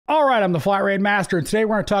All right, I'm the Flat Rate Master, and today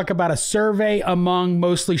we're going to talk about a survey among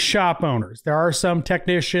mostly shop owners. There are some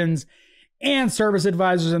technicians and service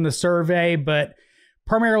advisors in the survey, but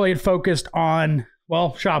primarily it focused on,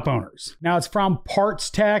 well, shop owners. Now, it's from Parts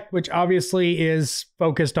Tech, which obviously is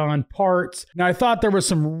focused on parts. Now, I thought there was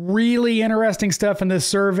some really interesting stuff in this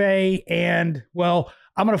survey, and, well,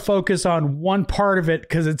 I'm going to focus on one part of it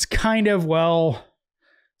because it's kind of, well,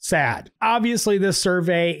 sad. Obviously, this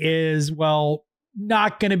survey is, well,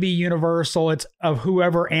 not going to be universal. It's of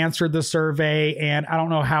whoever answered the survey, and I don't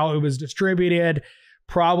know how it was distributed,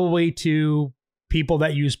 probably to people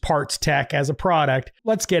that use Parts Tech as a product.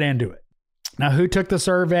 Let's get into it. Now, who took the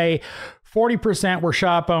survey? 40% were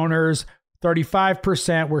shop owners,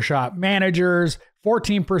 35% were shop managers,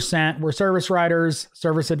 14% were service writers,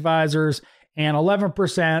 service advisors, and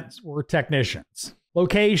 11% were technicians.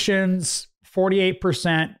 Locations: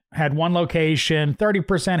 48% had one location,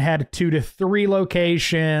 30% had 2 to 3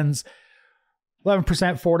 locations,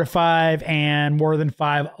 11% 4 to 5, and more than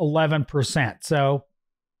 5, 11%. So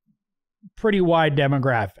pretty wide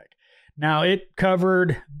demographic. Now, it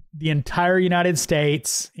covered the entire United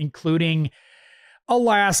States, including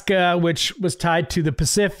Alaska, which was tied to the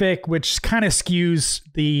Pacific, which kind of skews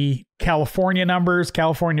the California numbers.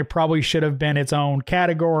 California probably should have been its own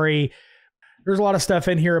category. There's a lot of stuff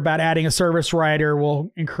in here about adding a service writer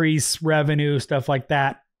will increase revenue, stuff like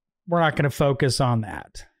that. We're not going to focus on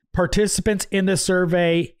that. Participants in the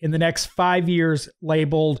survey in the next 5 years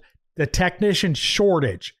labeled the technician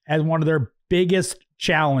shortage as one of their biggest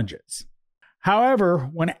challenges. However,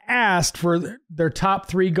 when asked for their top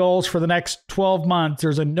 3 goals for the next 12 months,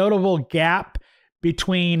 there's a notable gap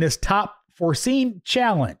between this top foreseen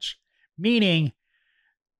challenge, meaning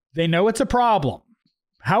they know it's a problem.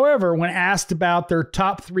 However, when asked about their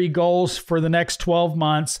top 3 goals for the next 12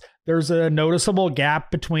 months, there's a noticeable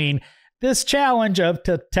gap between this challenge of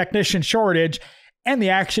technician shortage and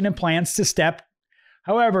the action and plans to step.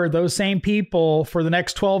 However, those same people for the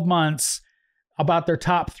next 12 months about their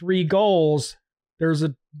top 3 goals, there's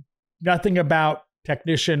nothing about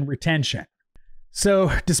technician retention.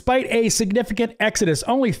 So despite a significant exodus,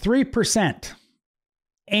 only 3%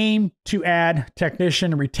 aim to add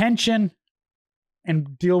technician retention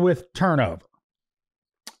and deal with turnover.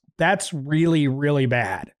 That's really, really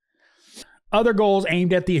bad. Other goals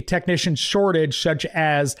aimed at the technician shortage, such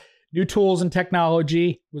as new tools and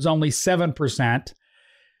technology, was only 7%.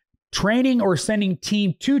 Training or sending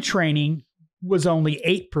team to training was only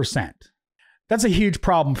 8%. That's a huge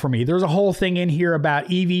problem for me. There's a whole thing in here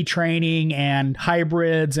about EV training and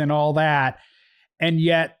hybrids and all that, and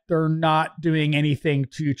yet they're not doing anything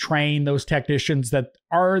to train those technicians that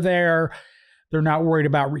are there. They're not worried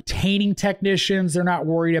about retaining technicians. They're not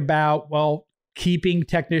worried about, well, keeping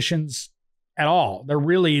technicians at all.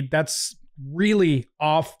 That's really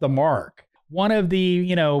off the mark. One of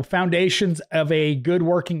the, foundations of a good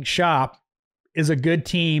working shop is a good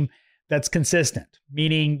team that's consistent,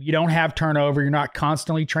 meaning you don't have turnover. You're not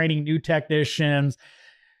constantly training new technicians.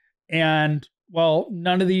 And, well,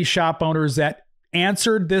 none of these shop owners that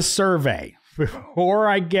answered this survey before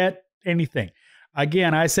I get anything.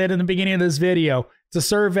 Again, I said in the beginning of this video, it's a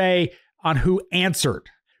survey on who answered,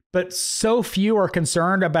 but so few are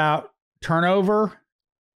concerned about turnover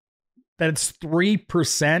that it's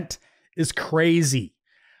 3% is crazy.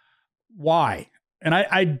 Why? And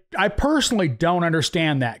I personally don't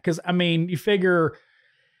understand that, because, I mean, you figure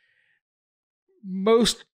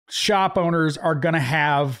most shop owners are going to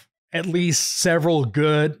have at least several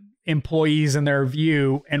good employees in their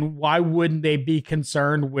view, and why wouldn't they be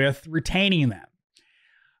concerned with retaining them?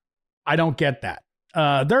 I don't get that.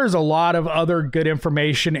 There's a lot of other good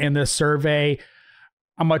information in this survey.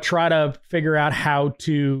 I'm going to try to figure out how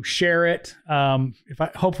to share it.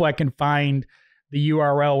 Hopefully I can find the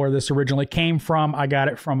URL where this originally came from. I got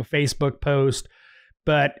it from a Facebook post,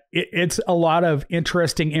 but it's a lot of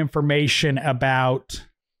interesting information about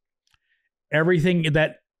everything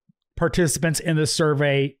that participants in this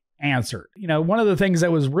survey answered. One of the things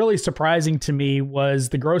that was really surprising to me was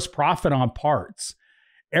the gross profit on parts.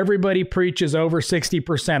 Everybody preaches over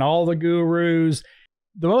 60%, all the gurus.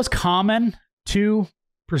 The most common 2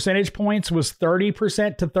 percentage points was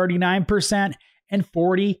 30% to 39% and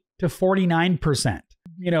 40 to 49%.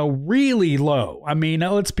 Really low. I mean,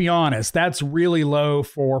 let's be honest, that's really low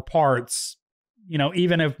for parts.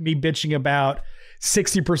 Even if me bitching about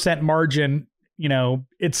 60% margin,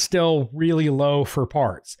 it's still really low for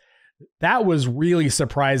parts. That was really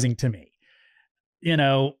surprising to me.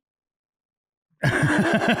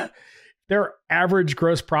 Their average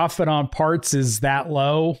gross profit on parts is that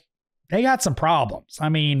low. They got some problems. I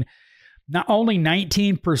mean, not only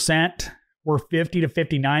 19% were 50 to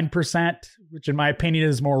 59%, which in my opinion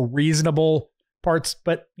is more reasonable parts.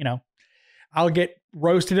 But, you know, I'll get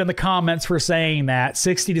roasted in the comments for saying that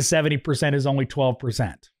 60 to 70% is only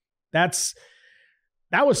 12%. That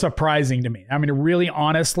was surprising to me. I mean, really,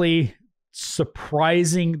 honestly,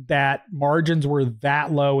 surprising that margins were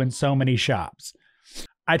that low in so many shops.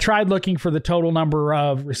 I tried looking for the total number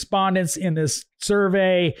of respondents in this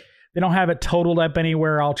survey. They don't have it totaled up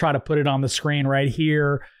anywhere. I'll try to put it on the screen right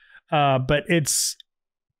here. But it's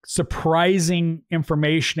surprising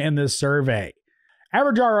information in this survey.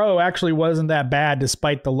 Average RO actually wasn't that bad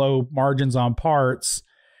despite the low margins on parts.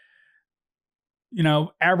 You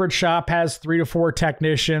know, average shop has 3 to 4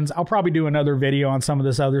 technicians. I'll probably do another video on some of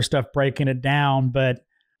this other stuff, breaking it down, but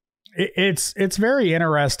it's very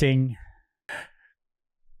interesting.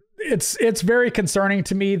 It's very concerning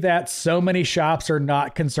to me that so many shops are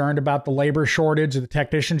not concerned about the labor shortage, the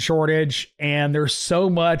technician shortage, and there's so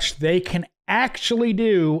much they can actually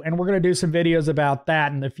do, and we're going to do some videos about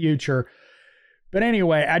that in the future. But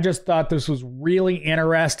anyway, I just thought this was really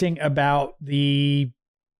interesting about the,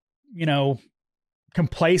 you know,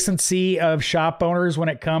 complacency of shop owners when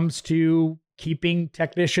it comes to keeping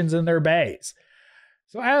technicians in their bays.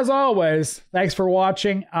 So as always, thanks for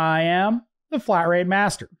watching. I am the Flat Rate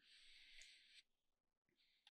Master.